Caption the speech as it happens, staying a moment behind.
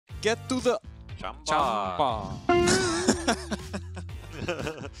get to the Champa.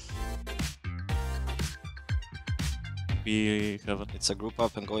 B heaven. It's a group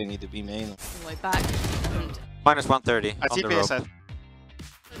up and going either B main. All the way back. Minus 130 I on see the rope. PSF.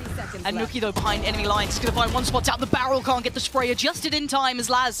 And Nuki though behind enemy lines. He's gonna find one spot out the barrel. Can't get the spray adjusted in time as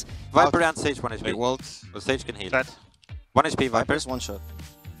Laz. Viper and Sage 1 HP. Big walled. Well, Sage can heal. Dead. 1 HP Viper. Viper's one shot.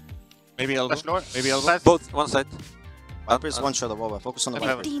 Maybe elbow. Flash lower. Maybe elbow. Side. Both, one side. Viper's one shot of Wawa. Focus on the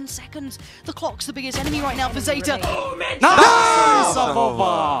Viper. 15 seconds. The clock's the biggest enemy right now for Zeta. Nice!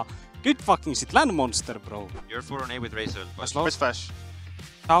 Avova! Good fucking shit. Land monster, bro. You're 4 on A with Razor. That's low. Where's Flash?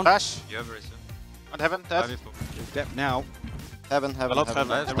 Down. Flash. You have Razor. On heaven. Dead. Depth now. Heaven, heaven, heaven.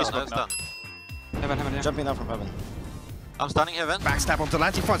 Nice stun. Heaven, heaven, yeah. Jumping down from heaven. I'm stunning heaven. Backstab onto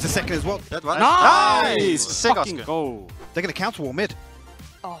Lanty. Finds a second as well. Dead one. Nice! Sick, Fucking Oscar. go. They're going to counter wall mid.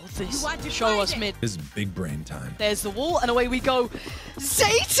 Oh, this show us mid. This is big brain time. There's the wall, and away we go.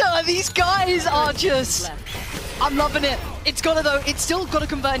 Zeta, these guys are just. I'm loving it. It's gotta though. It's still gotta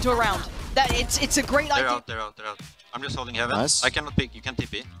convert into a round. That it's a great They're idea. out, they're out, they're out. I'm just holding heaven. Nice. I cannot pick. You can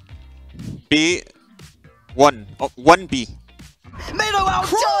TP. B. 1. Oh, 1B. Meadow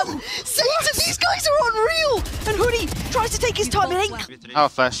outdone. Zeta, these guys are unreal. And Hoodie tries to take his time. It ain't. Oh,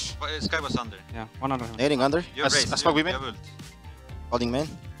 Flash. Sky was under. Yeah, 1 under heaven. Nading under. You have That's- Razor. that's what we mean. You have ult. Holding main.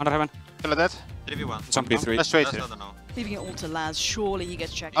 Under heaven. Killer dead. 3v1. Some B3. Let's trade That's here. not a no. Leaving it all to Laz. Surely he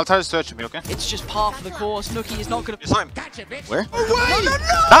gets checked. I'll try to search me, okay? It's just par for the course. Nuki is not gonna. You saw him. Where?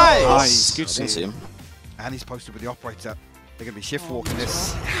 Nice. Good I didn't save. see him. And he's posted with the operator. They're going to be shift walking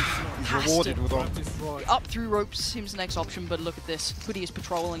this. He's Has rewarded to. with all. Up through ropes seems the next option, but look at this. Hoodie is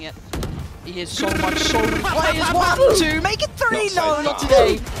patrolling it. He is so many players. 1, 2, make it 3. No, not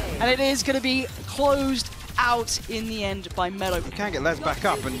today. And it is going to be closed out in the end by Meadow. You can get Les back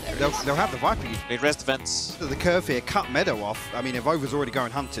up and they'll have the Viper. They rest vents. The curve here cut Meadow off. I mean, Evova's already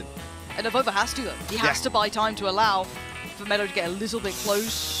going hunting. And Avova has to though. He has to buy time to allow for Meadow to get a little bit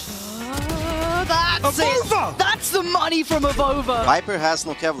close. That's Avova! it! That's the money from Avova! Viper has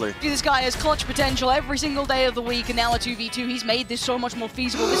no Kevlar. This guy has clutch potential every single day of the week, and now a 2v2. He's made this so much more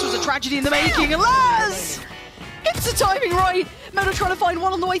feasible. This was a tragedy in the making. And Laz gets the timing right. Meadow trying to find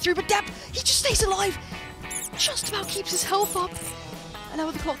one on the way through, but Depp, he just stays alive. Just about keeps his health up. And now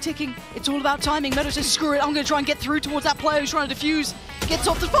with the clock ticking, it's all about timing. Meadow says, screw it, I'm going to try and get through towards that player who's trying to defuse. Gets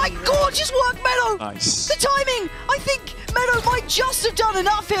off the fight. Gorgeous work, Meadow! Nice. The timing! I think Meadow might just have done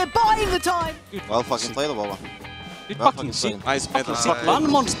enough here, buying the time. Well fucking played, Wawa. Good Well fucking fucking shit. Nice metal. Nice. Land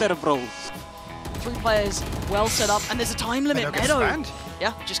monster, bro. 3 players, well set up, and there's a time limit. Meadow gets Meadow, banned.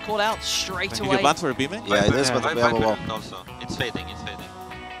 yeah, just called out straight Can you away. get banned for a B, man? Yeah, it is, but we have a wall. Also. It's fading, it's fading.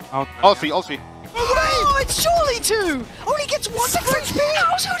 Out. All three, all three. Oh, it's surely 2! Only gets 1 for HP!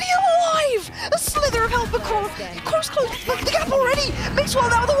 How's Hoodie alive? A slither of help, but Cross closed the gap already! Makes well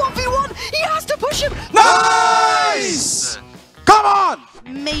now with a 1v1! He has to push him! Nice! Come on!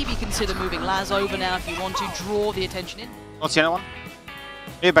 Maybe consider moving Laz over now if you want to draw the attention in. Don't see anyone.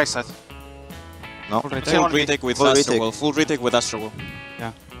 Maybe backside. No. Full Full retake with Full Astro retake. Wall. Full retake with Astro Wall.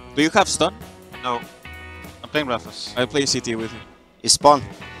 Yeah. Do you have stun? No. I'm playing Raffles. I'll play CT with you. He's spawn.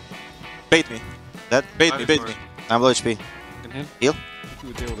 Bait me. Dead. Bait me, bait me. I'm low HP. Can heal. Heal.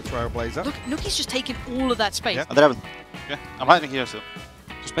 You deal with the Trailblazer. Look, Nuki's just taken all of that space. Yeah. Under heaven. Yeah, I'm hiding here still.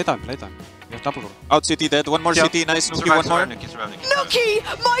 Just play time, play time. You have double roll. Out CT dead. One more Yeah. CT. Nice. Nuki, Survive, one more. Nuki, survive, Nuki.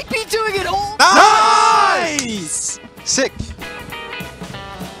 Nuki might be doing it all! Nice! Sick.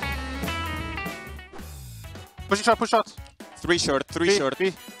 Pushing shot, push shot. 3 short, 3 B, short.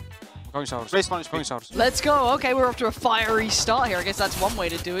 B. Going showers. Race one is Going B. showers. Let's go. Okay, we're off to a fiery start here. I guess that's one way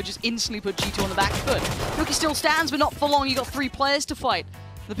to do it. Just instantly put G2 on the back foot. Nuki still stands, but not for long. You got 3 players to fight.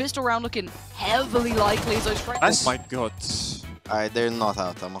 The pistol round looking heavily likely as those friends. Nice. Oh my god. They're not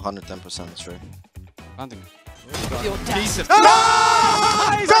out. I'm 110% sure. Landing. With the audacity.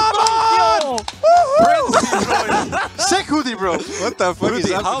 Nice! Come on! Sick hoodie, bro. What the fuck is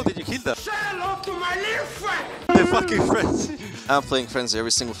that? How did you kill that? The fucking frenzy. I'm playing Frenzy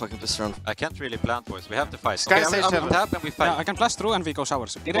every single fucking pistol round. I can't really plant, boys. We have to fight. Sky Okay, stage I'm heaven. tap and we fight. Yeah, I can flash through and we go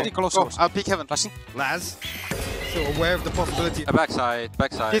showers. Get ready, close Go, showers. I'll peek heaven. Flashing. Laz, still aware of the possibility. A backside,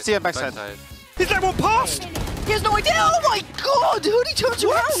 backside. TT and backside. He's let one past! He has no idea. Oh my god! Hoodie turns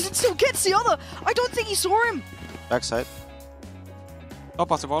around and still gets the other. I don't think he saw him. Backside.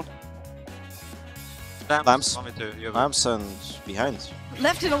 Top of the wall. Lamps. 1v2. You have Lamps and behind.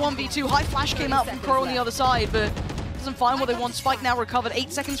 Left in a 1v2. High flash came out from Crow on the other side, but doesn't find what they want. Spike now recovered.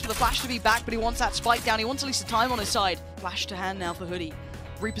 8 seconds for the flash to be back, but he wants that spike down. He wants at least the time on his side. Flash to hand now for Hoodie.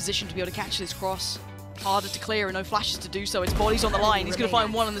 Repositioned to be able to catch this cross. Harder to clear and no flashes to do so. His body's on the line. He's going to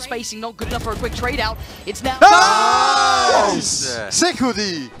find one on the spacing. Not good enough for a quick trade out. It's now... Nice! Sick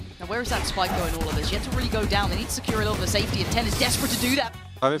hoodie! Where is that spike going all of this? You have to really go down. They need to secure a little bit of safety, and 10 is desperate to do that.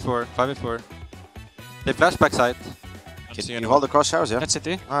 5v4, 5v4. They flash backside. Can you hold the cross showers, yeah? That's it.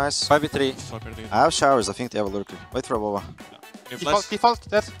 Nice. 5v3. I have showers, I think they have a lurker. Wait for a Boba. Default,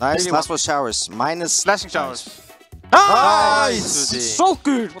 death. Nice, last was showers. Minus... Flashing showers. Nice! It's so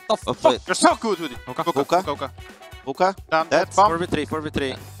good. What the Well fuck? played. You're so good, Hoodie. Hookah. Hookah. Hookah. Down, Dead. dead. Bomb. 4v3,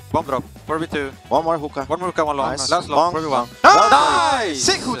 4v3. Bomb drop. 4v2. One more hookah. One more hookah, one long. Nice. Last long. Long. 4v1. Nice!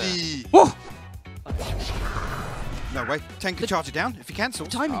 Sick, Hoodie. No way. 10 can charge it down if he cancels.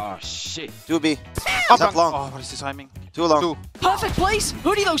 Timing. Oh shit. 2B. Up Not long. Oh, what is the timing? Too long. 2. Perfect place.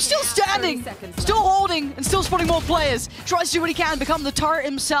 Hoodie, though, still standing, still holding, and still spotting more players. Tries to do what he can, become the turret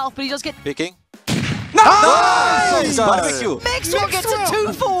himself, but he does get... Picking. Nice! Barbecue. Mixwell gets a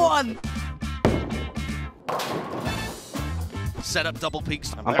 2-for-1. Set up double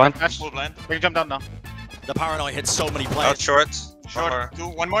peaks. I'm blind. Full blind. We can jump down now. The paranoid hits so many Out players. short. Short.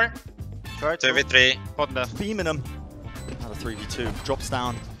 One more. Short. 2v3. Bottom left. Beaming them. Another 3v2. Drops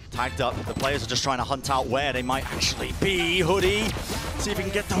down. Tagged up. The players are just trying to hunt out where they might actually be. Hoodie. See if he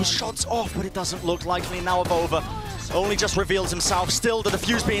can get those shots off, but it doesn't look likely. Now Avova only just reveals himself. Still, the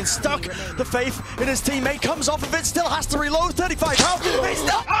defuse being stuck. The faith in his teammate comes off of it. Still has to reload. 35 health. He's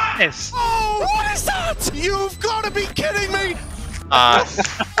still... Nice. Oh, what is that? You've got to be kidding me.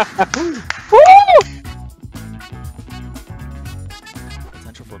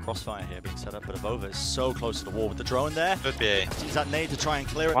 Potential for a crossfire here being set up, but Avova is so close to the wall with the drone there. Could be A. Use that nade to try and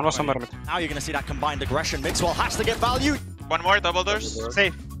clear it. One was somewhere. Now you're going to see that combined aggression. Mixwell has to get value. One more, double doors.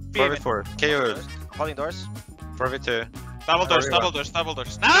 Safe. 4v4. KO. Holding doors. 4v2. Double doors, double doors, double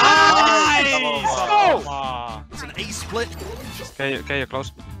doors. Nice! It's an A split. Okay, you're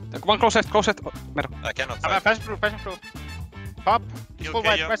close. One close left, middle. I cannot I'm fight. passion proof. Pop. He's You full okay,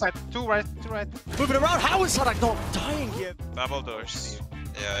 right, yo? right side. Two right. Moving around. How is Sadak not dying here? Double doors.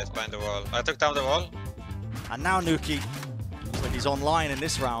 Yeah, it's behind the wall. I took down the wall. And now Nuki. Looks like he's online in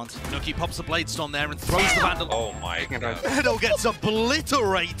this round. Nuki pops the Bladestone there and throws the Vandal. Oh my god. Meadow gets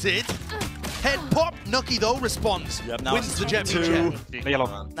obliterated. Head pop. Nuki though responds. Yep, now Wins the it's jet. two. The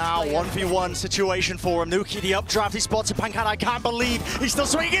yellow. Now 1v1 situation for him. Nuki the updraft. He spots a Pankad. I can't believe he's still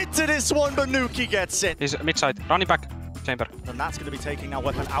swinging into this one, but Nuki gets it. He's mid side. Running back. Chamber. And that's going to be taking that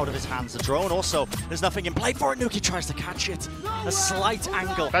weapon out of his hands. The drone also, there's nothing in play for it. Nuki tries to catch it. A slight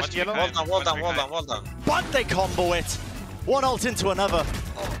angle. Flash yellow. Wall down. But they combo it. One ult into another.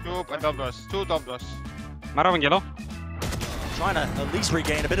 Two and double doors. Two double doors. Marrowing yellow. Trying to at least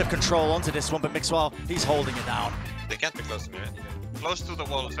regain a bit of control onto this one, but Mixwell, he's holding it down. They can't be close to me, right? Close to the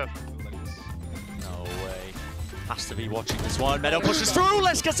wall. No way. Has to be watching this one. Meadow pushes through.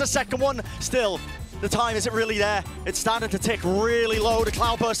 Let's get the second one. Still, the time isn't really there. It's starting to tick really low. The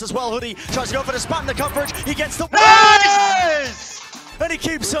Cloudburst as well. Hoodie tries to go for the spam, the coverage. He gets the Nice! and he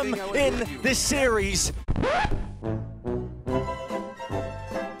keeps them in this series.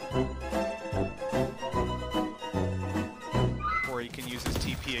 Or he can use his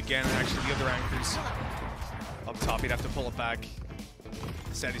TP again, and actually the other anchors up top, he'd have to pull it back.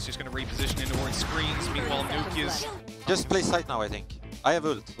 Instead, he's just going to reposition in towards screens. Meanwhile, Nuki is... Just play side now, I think. I have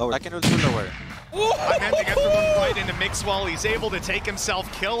ult. I can ult to lower. And then to get the one right into Mixwell, he's able to take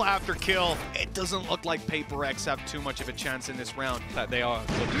himself kill after kill. It doesn't look like Paper X have too much of a chance in this round. That they are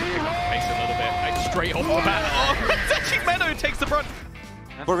looking to pick up the pace a little bit. Like straight off the bat. Oh, it's actually Meadow who takes the brunt.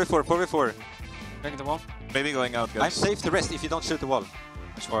 4v4. Breaking the wall. Maybe going out, I'm safe to rest if you don't shoot the wall.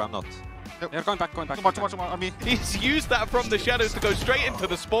 Or I'm not. They're going back. Too much on me. He's used that from the shadows to go straight into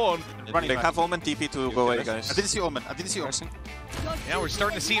the spawn. Running back. Have Omen TP to go away, guys. I didn't see Omen. Yeah, we're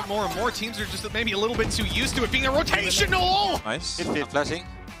starting to see it more and more. Teams are just maybe a little bit too used to it being a rotational. Nice. I'm flashing.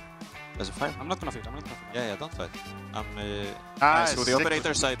 That's fine. I'm not gonna fight. Yeah, don't fight. I'm Nice. To the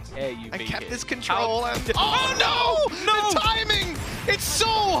operator side. I kept this control and... Oh no! The timing! It's so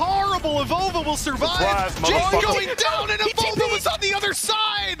horrible. Avova will survive. Jake going down and Avova was on the other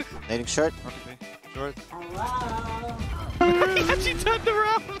side! Nading short. He actually turned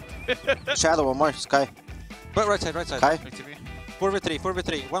around. Shadow, one more. Sky. But right side. Kai.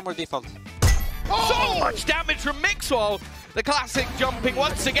 4v3. One more default. So much damage from Mixwell. The classic jumping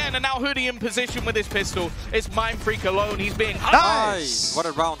once again, and now Hoodie in position with his pistol. It's Mindfreak alone. He's being Nice! What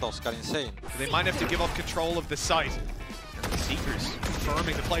a round, Oscar. Insane. They might have to give up control of the site. Seekers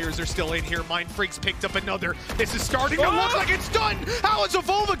confirming the players are still in here. Mindfreak's picked up another. This is starting to look like it's done. How has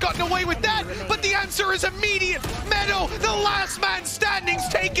Avova gotten away with that? But the answer is immediate. Meadow, the last man standing's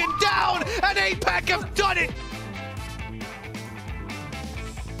taken down, and APAC have done it.